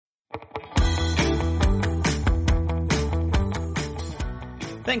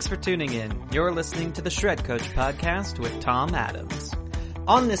Thanks for tuning in. You're listening to the Shred Coach podcast with Tom Adams.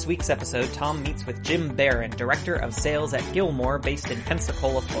 On this week's episode, Tom meets with Jim Beran, Director of Sales at Gilmore, based in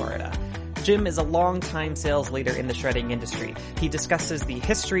Pensacola, Florida. Jim is a long-time sales leader in the shredding industry. He discusses the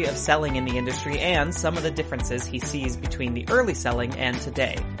history of selling in the industry and some of the differences he sees between the early selling and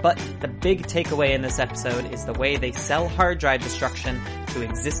today. But the big takeaway in this episode is the way they sell hard drive destruction to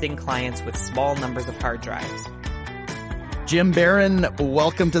existing clients with small numbers of hard drives. Jim Beran,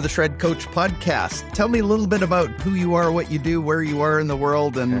 welcome to the Shred Coach podcast. Tell me a little bit about who you are, what you do, where you are in the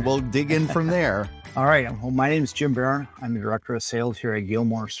world, and we'll dig in from there. All right. Well, my name is Jim Beran. I'm the Director of Sales here at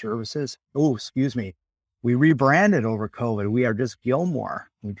Gilmore Services. Oh, excuse me. We rebranded over COVID. We are just Gilmore.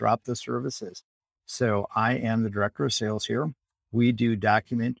 We dropped the services. So I am the Director of Sales here. We do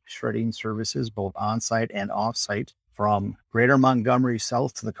document shredding services, both on-site and off-site, from Greater Montgomery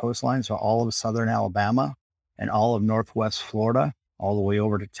south to the coastline, so all of southern Alabama and all of Northwest Florida, all the way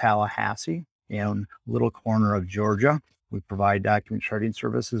over to Tallahassee and a little corner of Georgia. We provide document shredding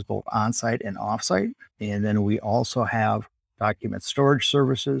services, both on-site and off-site. And then we also have document storage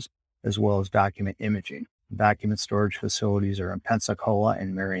services, as well as document imaging. Document storage facilities are in Pensacola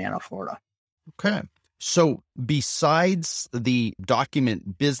and Marianna, Florida. Okay. So besides the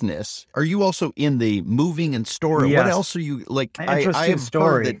document business, are you also in the moving and storing? Yes. What else are you like? I have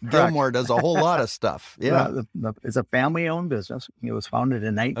story. heard that Gilmore does a whole lot of stuff. Yeah. It's a family-owned business. It was founded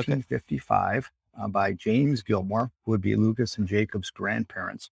in 1955 by James Gilmore, who would be Lucas and Jacob's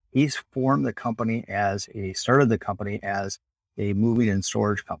grandparents. He's started the company as a moving and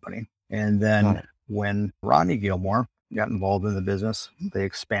storage company. And then when Rodney Gilmore got involved in the business, they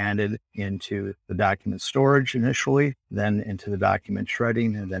expanded into the document storage initially, then into the document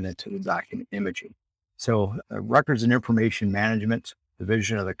shredding, and then into the document imaging. So records and information management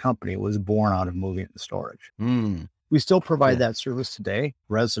division of the company was born out of moving and storage. We still provide that service today,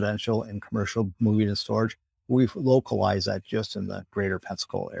 residential and commercial moving and storage. We've localized that just in the greater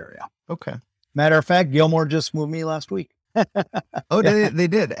Pensacola area. Okay. Matter of fact, Gilmore just moved me last week. They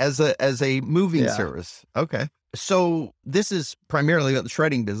did as a moving service. Okay. So this is primarily about the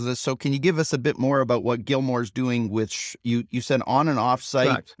shredding business. So can you give us a bit more about what Gilmore's doing, which you said on and off site?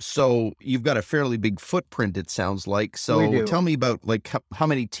 Correct. So you've got a fairly big footprint, it sounds like. So tell me about like how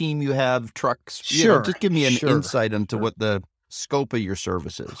many team you have, trucks. Sure. Just give me an insight into what the scope of your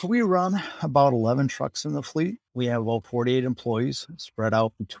service is. We run about 11 trucks in the fleet. We have about 48 employees spread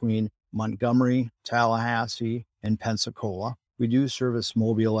out between Montgomery, Tallahassee, and Pensacola. We do service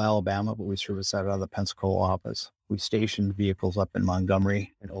Mobile, Alabama, but we service out of the Pensacola office. We station vehicles up in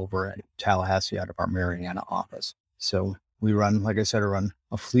Montgomery and over at Tallahassee out of our Marianna office. So we run, like I said,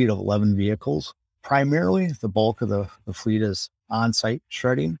 a fleet of 11 vehicles. Primarily, the bulk of the fleet is on-site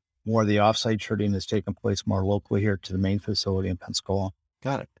shredding. More of the off-site shredding is taking place more locally here to the main facility in Pensacola.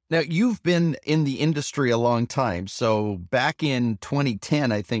 Got it. Now, you've been in the industry a long time. So back in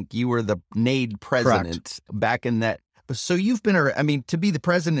 2010, I think you were the NAID president. Correct. Back in that. So you've been, to be the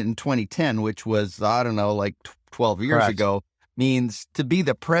president in 2010, which was, 12 years Correct. ago, means to be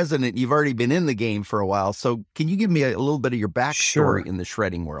the president, you've already been in the game for a while. So can you give me a little bit of your backstory in the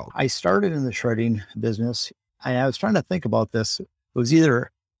shredding world? I started in the shredding business. I was trying to think about this. It was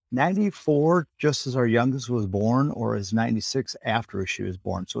either 94, just as our youngest was born, or is 96 after she was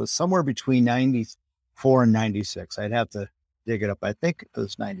born. So it's somewhere between 94 and 96. I'd have to dig it up. I think it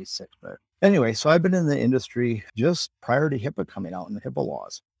was 96, but anyway, so I've been in the industry just prior to HIPAA coming out and the HIPAA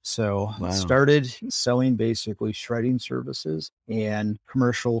laws. So I started selling basically shredding services and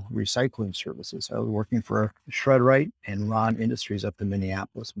commercial recycling services. I was working for ShredRite and Ron Industries up in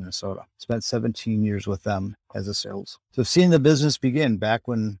Minneapolis, Minnesota. Spent 17 years with them as a sales. So seeing the business begin back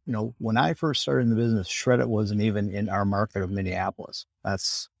when I first started in the business, Shred-It wasn't even in our market of Minneapolis.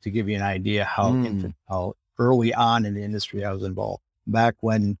 That's to give you an idea how early on in the industry I was involved. Back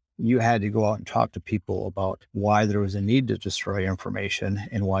when you had to go out and talk to people about why there was a need to destroy information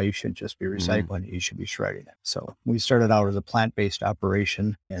and why you shouldn't just be recycling it, you should be shredding it. So we started out as a plant-based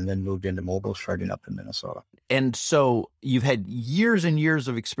operation and then moved into mobile shredding up in Minnesota. And so you've had years and years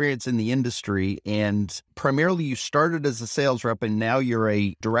of experience in the industry, and primarily you started as a sales rep and now you're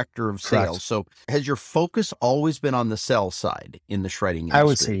a director of sales. Correct. So has your focus always been on the sell side in the shredding industry? I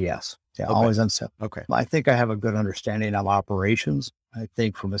would say yes. Yeah, always on sales. Okay. I think I have a good understanding of operations. I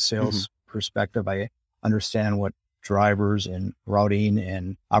think from a sales perspective, I understand what drivers and routing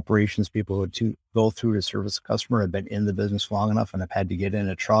and operations people would go through to service a customer. I've been in the business long enough and I've had to get in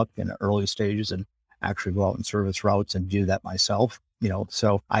a truck in the early stages and actually go out and service routes and do that myself.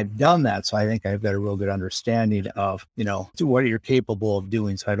 So I've done that. So I think I've got a real good understanding of, what you're capable of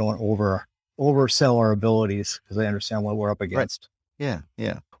doing. So I don't oversell our abilities because I understand what we're up against. Yeah.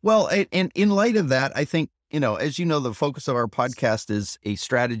 Yeah. Well, and in light of that, I think, as you know, the focus of our podcast is a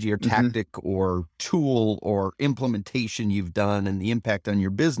strategy or tactic or tool or implementation you've done and the impact on your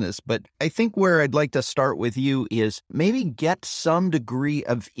business. But I think where I'd like to start with you is maybe get some degree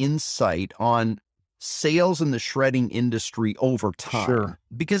of insight on sales in the shredding industry over time, Sure.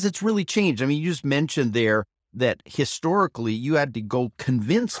 because it's really changed. I mean, you just mentioned there that historically you had to go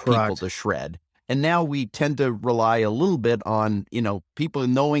convince people Correct. to shred. And now we tend to rely a little bit on, people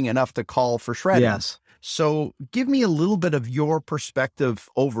knowing enough to call for shredding. Yes. So give me a little bit of your perspective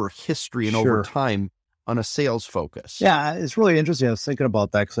over history and over Sure. time on a sales focus. Yeah, it's really interesting. I was thinking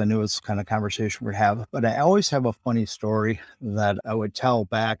about that because I knew it's the kind of conversation we'd have. But I always have a funny story that I would tell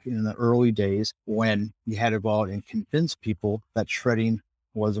back in the early days when you had to go out and convince people that shredding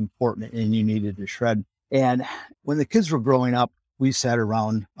was important and you needed to shred. And when the kids were growing up, we sat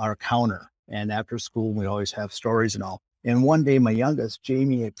around our counter, and after school, we'd always have stories and all. And one day, my youngest,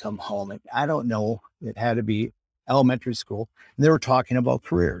 Jamie, had come home, and I don't know, it had to be elementary school, and they were talking about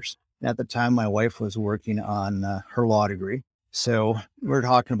careers. And at the time, my wife was working on her law degree. So we were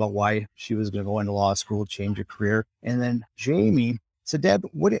talking about why she was going to go into law school, change her career. And then Jamie said, Dad,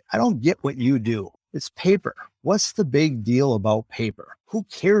 I don't get what you do. It's paper. What's the big deal about paper? Who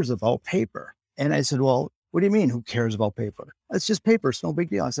cares about paper? And I said, well, what do you mean, who cares about paper? It's just paper. It's no big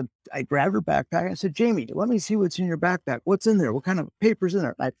deal. I grabbed her backpack. I said, Jamie, let me see what's in your backpack. What's in there? What kind of paper's in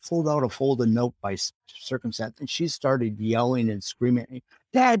there? And I pulled out a folded note by circumstance, and she started yelling and screaming at me,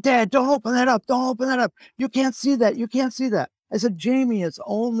 Dad, don't open that up. Don't open that up. You can't see that. You can't see that. I said, Jamie, it's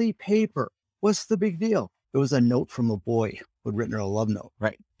only paper. What's the big deal? It was a note from a boy who had written her a love note.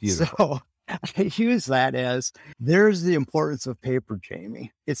 Right. Beautiful. So I use that as, there's the importance of paper,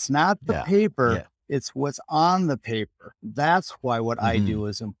 Jamie. It's not the paper. Yeah. It's what's on the paper. That's why what I do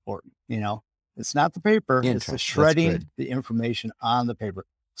is important. It's not the paper. It's the shredding the information on the paper.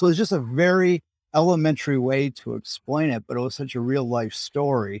 So it's just a very elementary way to explain it, but it was such a real life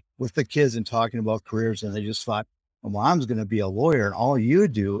story with the kids and talking about careers. And they just thought, well, Mom's going to be a lawyer, and all you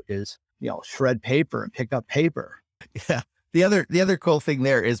do is, shred paper and pick up paper. Yeah. The other cool thing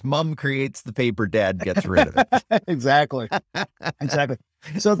there is Mom creates the paper, Dad gets rid of it. Exactly.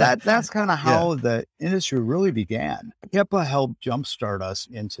 So that's kind of how the industry really began. HIPAA helped jumpstart us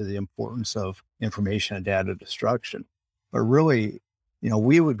into the importance of information and data destruction. But really,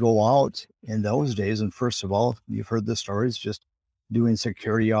 we would go out in those days, and first of all, you've heard the stories, just doing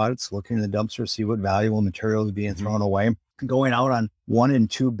security audits, looking in the dumpster, see what valuable material is being thrown away, going out on 1 and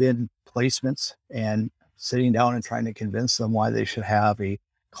 2 bin placements and sitting down and trying to convince them why they should have a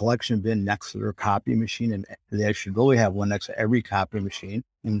collection bin next to their copy machine, and they should really have one next to every copy machine,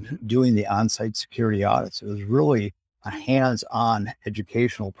 and doing the on-site security audits. It was really a hands-on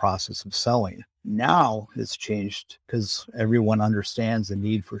educational process of selling. Now it's changed because everyone understands the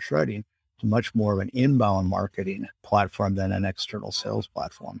need for shredding. It's much more of an inbound marketing platform than an external sales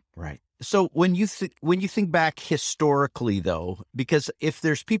platform. Right. So when you think back historically, though, because if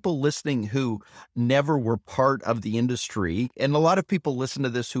there's people listening who never were part of the industry, and a lot of people listen to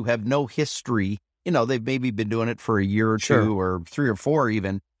this who have no history, they've maybe been doing it for a year or two or 3 or 4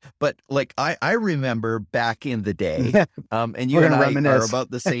 even. But like I remember back in the day, and you and I are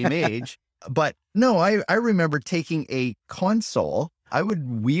about the same age. But no, I remember taking a console. I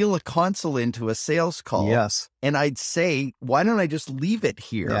would wheel a console into a sales call. Yes. And I'd say, why don't I just leave it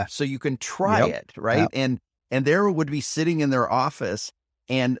here so you can try it, right? Yep. And there would be sitting in their office,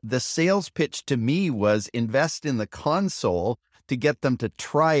 and the sales pitch to me was invest in the console to get them to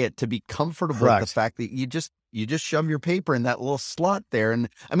try it, to be comfortable with the fact that you just shove your paper in that little slot there. And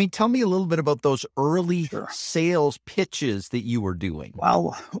I mean, tell me a little bit about those early sales pitches that you were doing.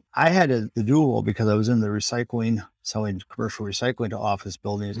 Well, I had the dual because I was in the recycling, selling commercial recycling to office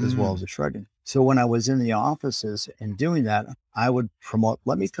buildings as well as the shredding. So when I was in the offices and doing that, I would promote,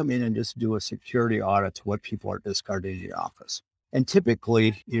 let me come in and just do a security audit to what people are discarding in the office. And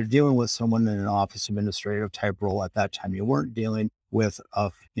typically you're dealing with someone in an office administrative type role at that time. You weren't dealing with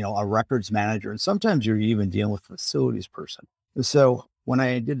a records manager. And sometimes you're even dealing with a facilities person. So when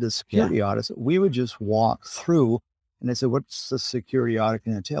I did the security audits, we would just walk through, and I said, what's the security audit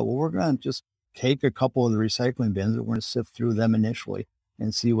going to entail? Well, we're going to just take a couple of the recycling bins and we're going to sift through them initially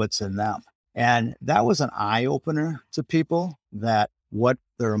and see what's in them. And that was an eye opener to people, that what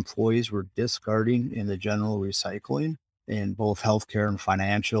their employees were discarding in the general recycling in both healthcare and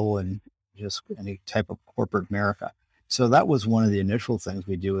financial and just any type of corporate America. So that was one of the initial things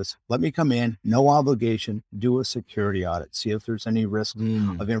we do is, let me come in, no obligation, do a security audit, see if there's any risk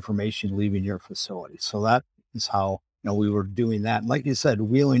of information leaving your facility. So that is how we were doing that. Like you said,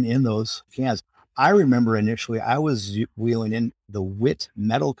 wheeling in those cans. I remember initially I was wheeling in the WIT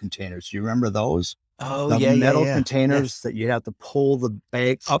metal containers. Do you remember those? Oh, The yeah, metal yeah. containers that you'd have to pull the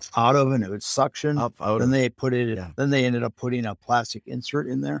bag up out of and it would suction. Up out Then of. they put it, Yeah. then they ended up putting a plastic insert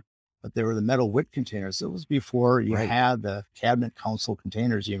in there, but they were the metal WIT containers. It was before you Right. had the cabinet council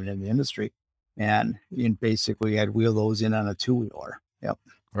containers even in the industry. And you basically had wheel those in on a 2-wheeler. Yep.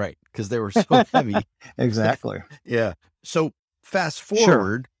 Right. Because they were so heavy. Exactly. Yeah. So fast Sure.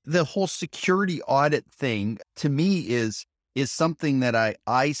 forward, the whole security audit thing to me is something that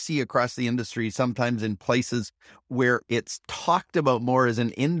I see across the industry, sometimes in places where it's talked about more as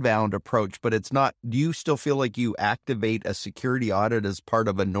an inbound approach, but it's not. Do you still feel like you activate a security audit as part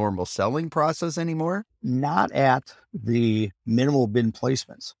of a normal selling process anymore? Not at the minimal bin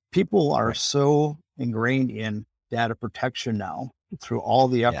placements. People are Right. so ingrained in data protection now through all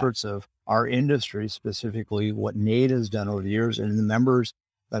the efforts of our industry, specifically what Nate has done over the years and the members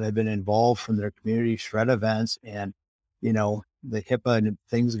that have been involved from their community shred events and, the HIPAA and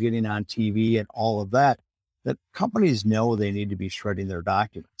things getting on TV and all of that, that companies know they need to be shredding their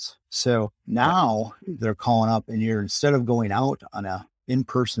documents. So now they're calling up and instead of going out on a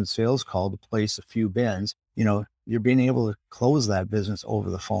in-person sales call to place a few bins, you're being able to close that business over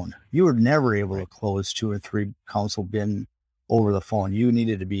the phone. You were never able to close 2 or 3 council bin over the phone. You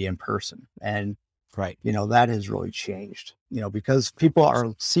needed to be in person. And, that has really changed, because people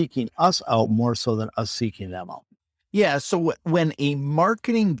are seeking us out more so than us seeking them out. Yeah. So when a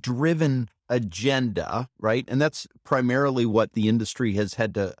marketing driven agenda, right, and that's primarily what the industry has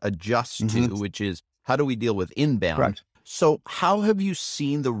had to adjust to, which is how do we deal with inbound? Correct. So how have you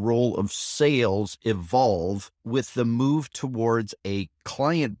seen the role of sales evolve with the move towards a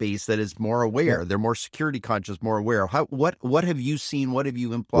client base that is more aware? Yep. They're more security conscious, more aware. What have you seen? What have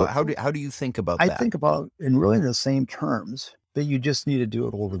you implied? How do you think about that? I think about in really the same terms, that you just need to do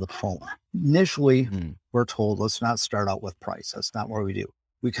it over the phone. Initially, we're told, let's not start out with price. That's not what we do.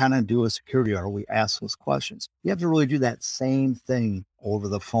 We kind of do a security audit. We ask those questions. You have to really do that same thing over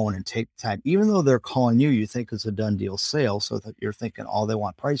the phone and take time. Even though they're calling you, you think it's a done deal sale, so that you're thinking, oh, they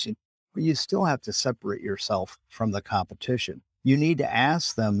want pricing, but you still have to separate yourself from the competition. You need to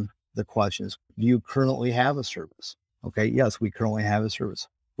ask them the questions. Do you currently have a service? Okay, yes, we currently have a service.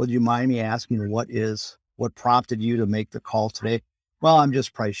 Would you mind me asking what prompted you to make the call today? Well, I'm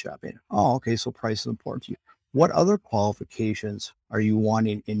just price shopping. Oh, okay. So price is important to you. What other qualifications are you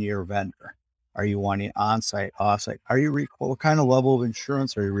wanting in your vendor? Are you wanting on-site, off-site? What kind of level of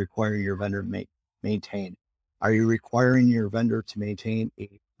insurance are you requiring your vendor to maintain? Are you requiring your vendor to maintain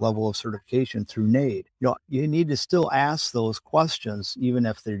a level of certification through NAID? You need to still ask those questions, even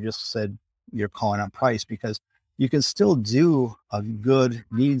if they just said you're calling on price, because you can still do a good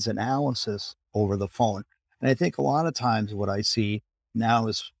needs analysis over the phone. And I think a lot of times what I see now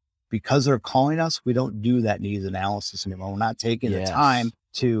is because they're calling us, we don't do that needs analysis anymore. We're not taking the time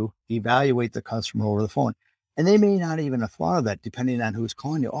to evaluate the customer over the phone. And they may not even have thought of that depending on who's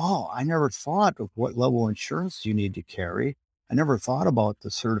calling you. Oh, I never thought of what level of insurance you need to carry. I never thought about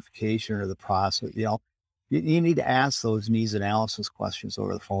the certification or the process. You need to ask those needs analysis questions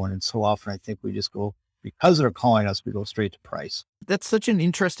over the phone. And so often I think we just go, because they're calling us, we go straight to price. That's such an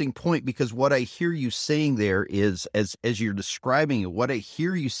interesting point, because what I hear you saying there is, as you're describing it, what I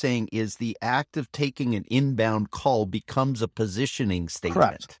hear you saying is the act of taking an inbound call becomes a positioning statement.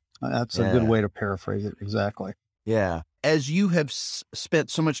 Correct. That's a good way to paraphrase it. Exactly. Yeah. As you have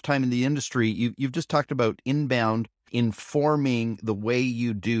spent so much time in the industry, you've just talked about inbound informing the way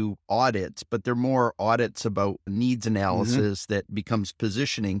you do audits, but they're more audits about needs analysis that becomes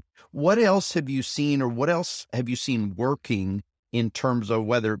positioning. What else have you seen, or what else have you seen working in terms of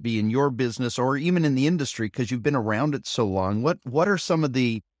whether it be in your business or even in the industry, because you've been around it so long? What are some of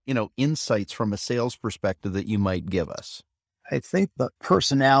the, insights from a sales perspective that you might give us? I think the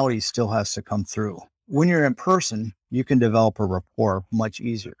personality still has to come through. When you're in person, you can develop a rapport much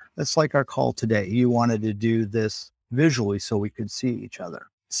easier. That's like our call today. You wanted to do this visually so we could see each other.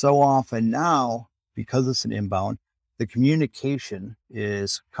 So often now, because it's an inbound, the communication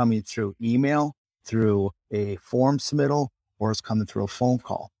is coming through email, through a form submittal, or it's coming through a phone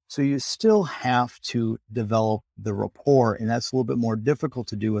call. So you still have to develop the rapport, and that's a little bit more difficult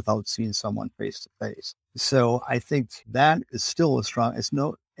to do without seeing someone face to face. So I think that is still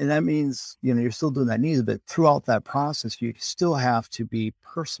and that means, you're still doing that needs, but throughout that process, you still have to be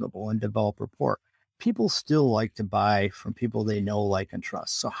personable and develop rapport. People still like to buy from people they know, like, and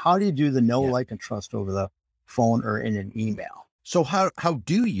trust. So how do you do the know, like, and trust over the phone or in an email? So how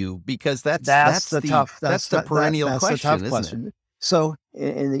do you? Because that's the perennial question, isn't it? So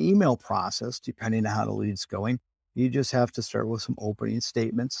in the email process, depending on how the lead's going, you just have to start with some opening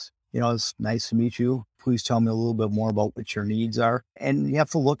statements. It's nice to meet you. Please tell me a little bit more about what your needs are. And you have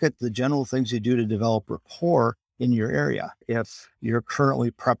to look at the general things you do to develop rapport in your area. If you're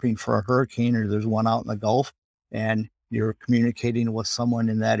currently prepping for a hurricane or there's one out in the Gulf and you're communicating with someone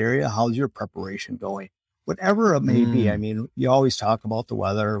in that area, how's your preparation going? Whatever it may be. I mean, you always talk about the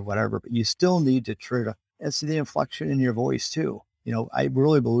weather or whatever, but you still need to try to, it's the inflection in your voice too. I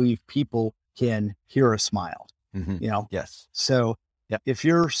really believe people can hear a smile, Yes. So Yep. if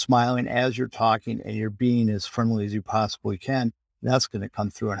you're smiling as you're talking and you're being as friendly as you possibly can, that's going to come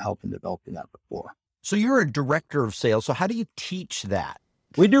through and help in developing that rapport. So you're a director of sales. So how do you teach that?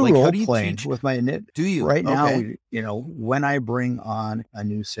 We do Like, how role do you playing teach- with my Do you? right now. Okay. When I bring on a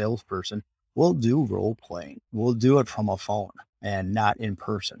new salesperson, we'll do role playing. We'll do it from a phone and not in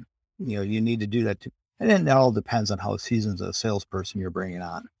person. You need to do that too. And then that all depends on how seasoned a salesperson you're bringing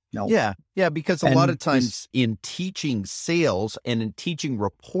on. Yeah. Yeah. Because a lot of times in teaching sales and in teaching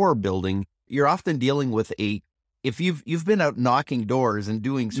rapport building, you're often dealing with if you've been out knocking doors and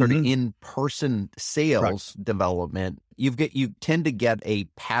doing sort of in-person sales development, you tend to get a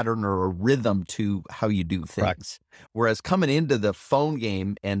pattern or a rhythm to how you do things. Correct. Whereas coming into the phone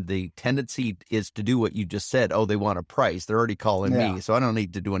game and the tendency is to do what you just said, oh, they want a price. They're already calling me, so I don't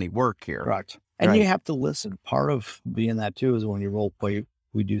need to do any work here. Correct. And you have to listen. Part of being that too is when you role play,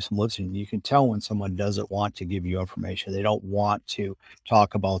 we do some listening. You can tell when someone doesn't want to give you information. They don't want to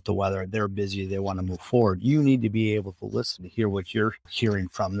talk about the weather. They're busy. They want to move forward. You need to be able to listen to hear what you're hearing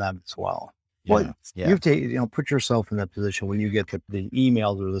from them as well. Yeah. You put yourself in that position when you get the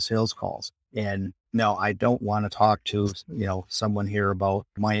emails or the sales calls. And no, I don't want to talk to, someone here about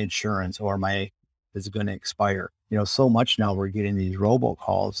my insurance or is going to expire. So much now we're getting these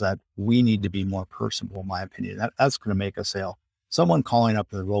robocalls that we need to be more personable, in my opinion. That's going to make a sale. Someone calling up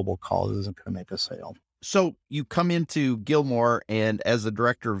the robocall isn't going to make a sale. So you come into Gilmore, and as the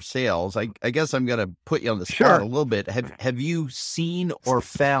director of sales, I guess I'm going to put you on the spot a little bit. Have you seen or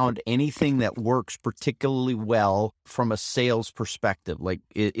found anything that works particularly well from a sales perspective? Like,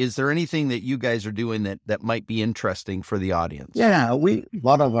 is there anything that you guys are doing that might be interesting for the audience? Yeah, a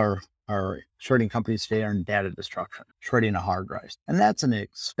lot of our shredding companies today are in data destruction, shredding a hard drive. And that's an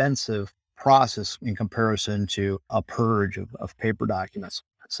expensive process in comparison to a purge of paper documents.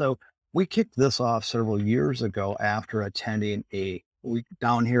 So we kicked this off several years ago after attending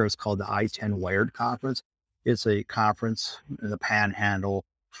down here, it's called the I-10 Wired Conference. It's a conference in the Panhandle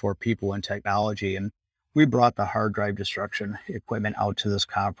for people in technology. And we brought the hard drive destruction equipment out to this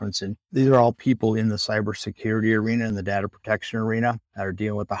conference. And these are all people in the cybersecurity arena and the data protection arena that are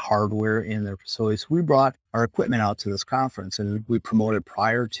dealing with the hardware in their facilities. We brought our equipment out to this conference and we promoted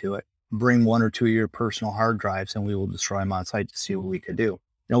prior to it, bring 1 or 2 of your personal hard drives and we will destroy them on site to see what we could do.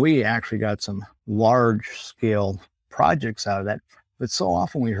 We actually got some large scale projects out of that. But so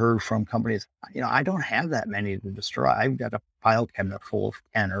often we heard from companies, I don't have that many to destroy. I've got a file cabinet full of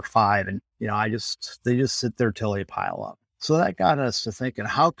 10 or 5 and, they just sit there till they pile up. So that got us to thinking,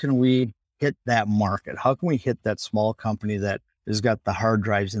 how can we hit that market? How can we hit that small company that has got the hard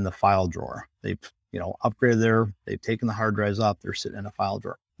drives in the file drawer? They've, upgraded they've taken the hard drives off, they're sitting in a file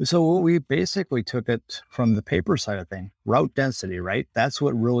drawer. So we basically took it from the paper side of thing, route density, right? That's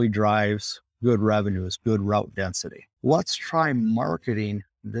what really drives good revenue is good route density. Let's try marketing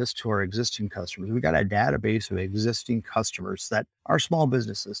this to our existing customers. We got a database of existing customers that are small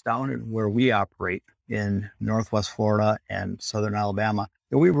businesses down in where we operate in Northwest Florida and Southern Alabama.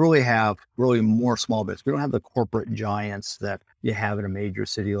 And we really have more small business. We don't have the corporate giants that you have in a major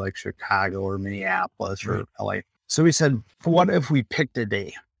city like Chicago or Minneapolis or LA. So we said, what if we picked a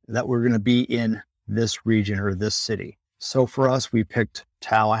day that we're going to be in this region or this city? So for us, we picked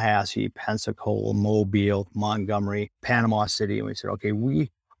Tallahassee, Pensacola, Mobile, Montgomery, Panama City. And we said, okay,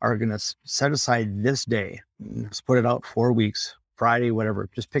 we are going to set aside this day. Let's put it out 4 weeks, Friday, whatever,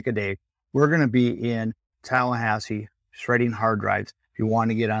 just pick a day. We're going to be in Tallahassee shredding hard drives. If you want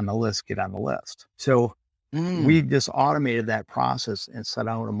to get on the list, get on the list. So we just automated that process and sent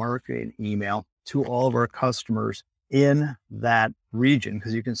out a marketing email to all of our customers in that region,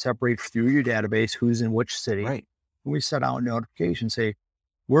 because you can separate through your database who's in which city. Right. We set out a notification, say,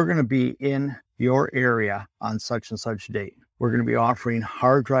 we're going to be in your area on such and such date. We're going to be offering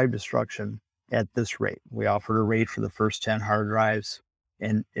hard drive destruction at this rate. We offered a rate for the first 10 hard drives,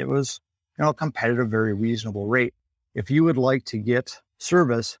 and it was, a competitive, very reasonable rate. If you would like to get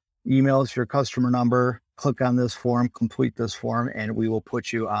service, email us your customer number, click on this form, complete this form, and we will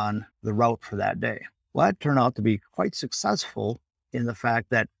put you on the route for that day. Well, that turned out to be quite successful in the fact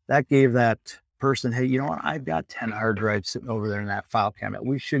that gave that person, hey, you know what? I've got 10 hard drives sitting over there in that file cabinet.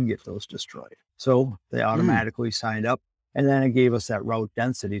 We should get those destroyed. So they automatically signed up. And then it gave us that route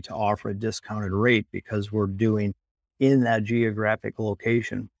density to offer a discounted rate because we're doing in that geographic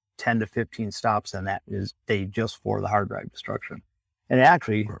location 10 to 15 stops, and that is day just for the hard drive destruction. And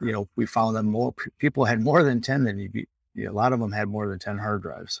actually, we found that more people had more than 10 than a lot of them had more than 10 hard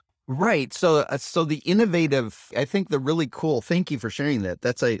drives. Right. So the innovative, I think the really cool, thank you for sharing that.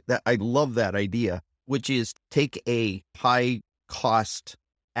 I love that idea, which is take a high cost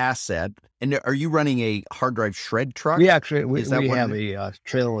asset. And are you running a hard drive shred truck? We have a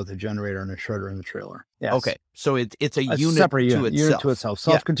trailer with a generator and a shredder in the trailer. Yes. Okay. So it's a unit separate unit to itself,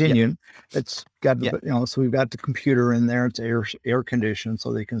 self-contained unit. It's got, so we've got the computer in there. It's air conditioned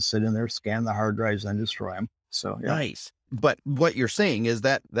so they can sit in there, scan the hard drives and destroy them. So nice. But what you're saying is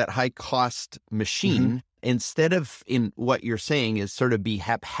that high cost machine, instead of in what you're saying is sort of be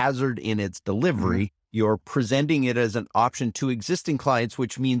haphazard in its delivery, you're presenting it as an option to existing clients,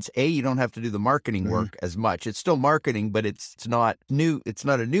 which means you don't have to do the marketing work as much. It's still marketing, but it's not new. It's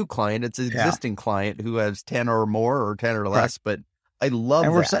not a new client. It's an existing client who has 10 or more or 10 or less, but I love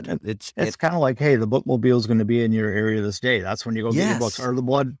that. It's kind of like, hey, the bookmobile is going to be in your area this day. That's when you go get your books, or the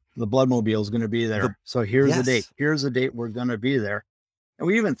bloodmobile is going to be there. So here's the date. Here's the date we're going to be there. And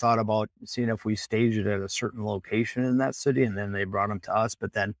we even thought about seeing if we staged it at a certain location in that city, and then they brought them to us.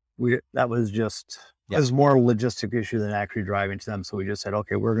 But then that was just it was more a logistic issue than actually driving to them. So we just said,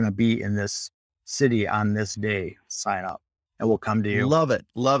 okay, we're going to be in this city on this day. Sign up, and we'll come to you. Love it.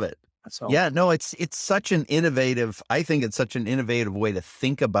 So, it's such an innovative, I think it's such an innovative way to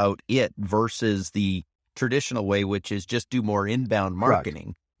think about it versus the traditional way, which is just do more inbound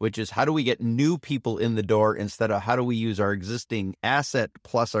marketing, which is how do we get new people in the door instead of how do we use our existing asset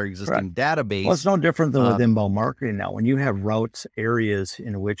plus our existing database. Well, it's no different than with inbound marketing now. When you have routes, areas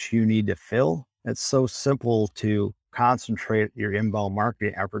in which you need to fill, it's so simple to concentrate your inbound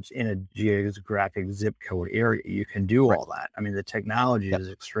marketing efforts in a geographic zip code area. You can do all that. I mean, the technology is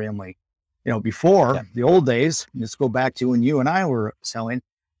extremely, before the old days, let's go back to when you and I were selling,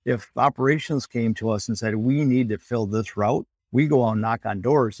 if operations came to us and said, we need to fill this route, we go out and knock on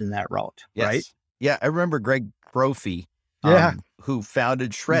doors in that route, right? Yeah, I remember Greg Brophy, who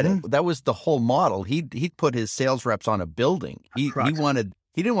founded Shred. That was the whole model. He'd put his sales reps on a building. He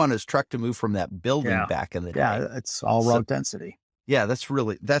didn't want his truck to move from that building back in the day. Yeah, it's all route density. Yeah, that's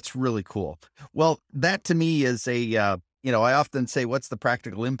really cool. Well, that to me is I often say, what's the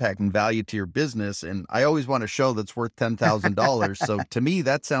practical impact and value to your business? And I always want a show that's worth $10,000. So to me,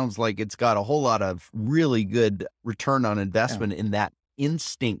 that sounds like it's got a whole lot of really good return on investment in that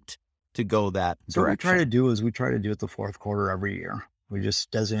instinct to go that direction. So what we try to do it the fourth quarter every year. We just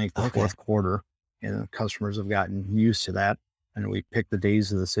designate the fourth quarter, and customers have gotten used to that. And we pick the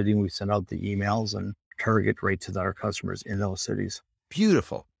days of the city and we send out the emails and target right to our customers in those cities.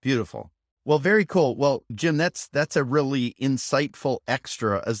 Beautiful. Well, very cool. Well, Jim, that's a really insightful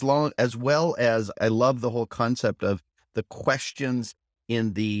extra, as well as I love the whole concept of the questions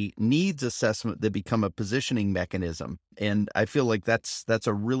in the needs assessment that become a positioning mechanism. And I feel like that's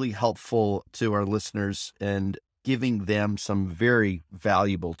a really helpful to our listeners and giving them some very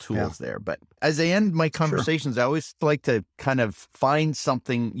valuable tools there. But as I end my conversations, I always like to kind of find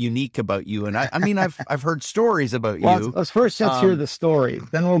something unique about you. And I mean, I've heard stories about you. Let's hear the story.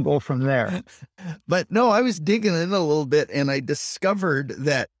 Then we'll go from there. But no, I was digging in a little bit and I discovered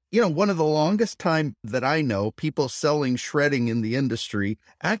that, one of the longest time that I know people selling shredding in the industry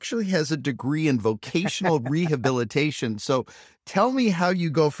actually has a degree in vocational rehabilitation. So tell me how you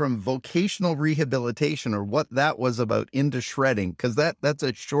go from vocational rehabilitation or what that was about into shredding. Cause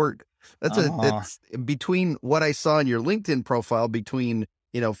it's between what I saw in your LinkedIn profile between,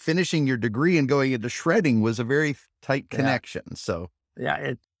 finishing your degree and going into shredding was a very tight connection. So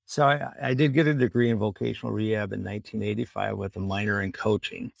So I did get a degree in vocational rehab in 1985 with a minor in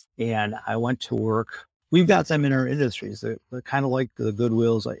coaching. And I went to work. We've got them in our industries. They're kind of like the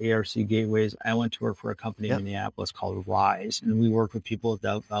Goodwills, ARC Gateways. I went to work for a company in Minneapolis called Rise. And we work with people with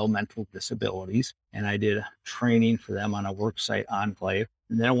developmental disabilities. And I did training for them on a worksite enclave.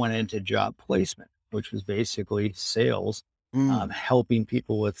 And then I went into job placement, which was basically sales, helping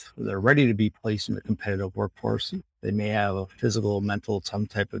people they're ready to be placed in the competitive workforce. They may have a physical, mental, some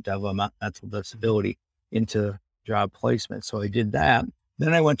type of developmental disability into job placement. So I did that.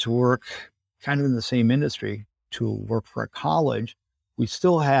 Then I went to work kind of in the same industry to work for a college. We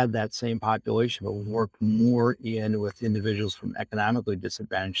still had that same population, but we worked more with individuals from economically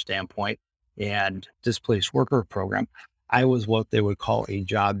disadvantaged standpoint and displaced worker program. I was what they would call a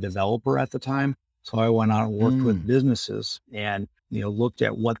job developer at the time. So I went out and worked with businesses and, looked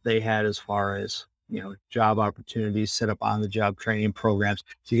at what they had as far as, job opportunities, set up on the job training programs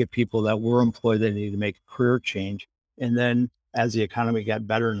to get people that were employed that needed to make a career change And then as the economy got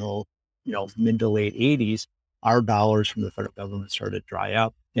better in the mid to late 80s, our dollars from the federal government started to dry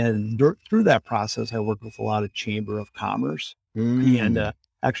up. And through that process, I worked with a lot of Chamber of Commerce and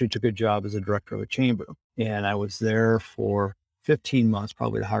actually took a job as a director of a chamber. And I was there for 15 months,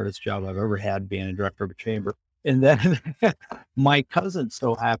 probably the hardest job I've ever had, being a director of a chamber. And then my cousin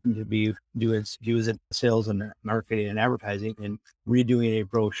so happened to be he was in sales and marketing and advertising and redoing a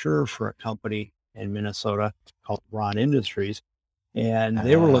brochure for a company in Minnesota called Beran Industries. And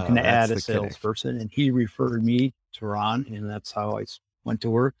they were looking to add a salesperson, and he referred me to Ron, and that's how I went to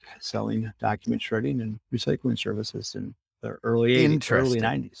work selling document shredding and recycling services in the early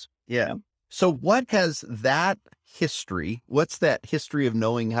 90s. Yeah. So what has that history, what's that history of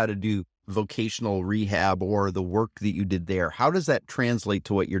knowing how to do vocational rehab or the work that you did there? How does that translate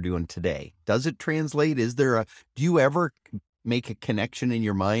to what you're doing today? Does it translate? Do you ever make a connection in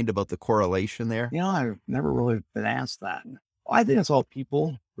your mind about the correlation there? I've never really been asked that. I think it's all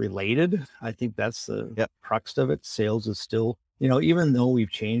people related. I think that's the crux of it. Sales is still, even though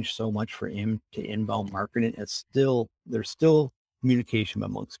we've changed so much to inbound marketing, there's still communication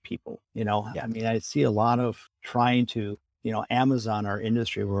amongst people. I mean, I see a lot of trying to, Amazon, our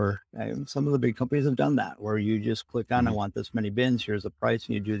industry, where some of the big companies have done that, where you just click on, I want this many bins, here's the price,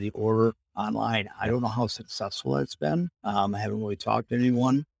 and you do the order online. I don't know how successful it's been. I haven't really talked to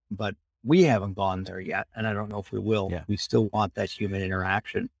anyone, but we haven't gone there yet, and I don't know if we will. Yeah. We still want that human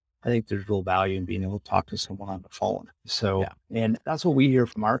interaction. I think there's real value in being able to talk to someone on the phone. So, and that's what we hear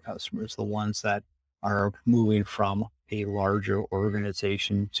from our customers, the ones that are moving from a larger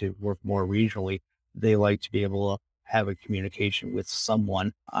organization to work more regionally. They like to be able to have a communication with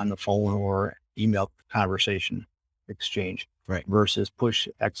someone on the phone or email conversation exchange, right? Versus push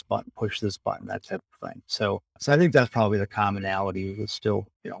X button, push this button, that type of thing. So I think that's probably the commonality is still,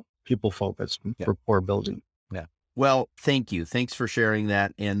 people focused for core building. Yeah. Well, thank you. Thanks for sharing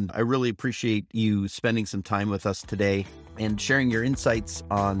that. And I really appreciate you spending some time with us today and sharing your insights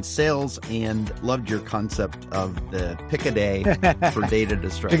on sales, and loved your concept of the pick a day for data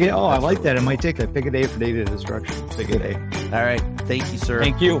destruction. I like really that. It might take a pick a day for data destruction. Pick a day. All right. Thank you, sir.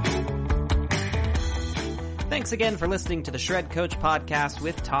 Thank you. Thanks again for listening to the Shred Coach podcast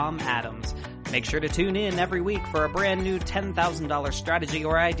with Tom Adams. Make sure to tune in every week for a brand new $10,000 strategy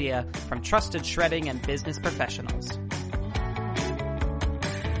or idea from trusted shredding and business professionals.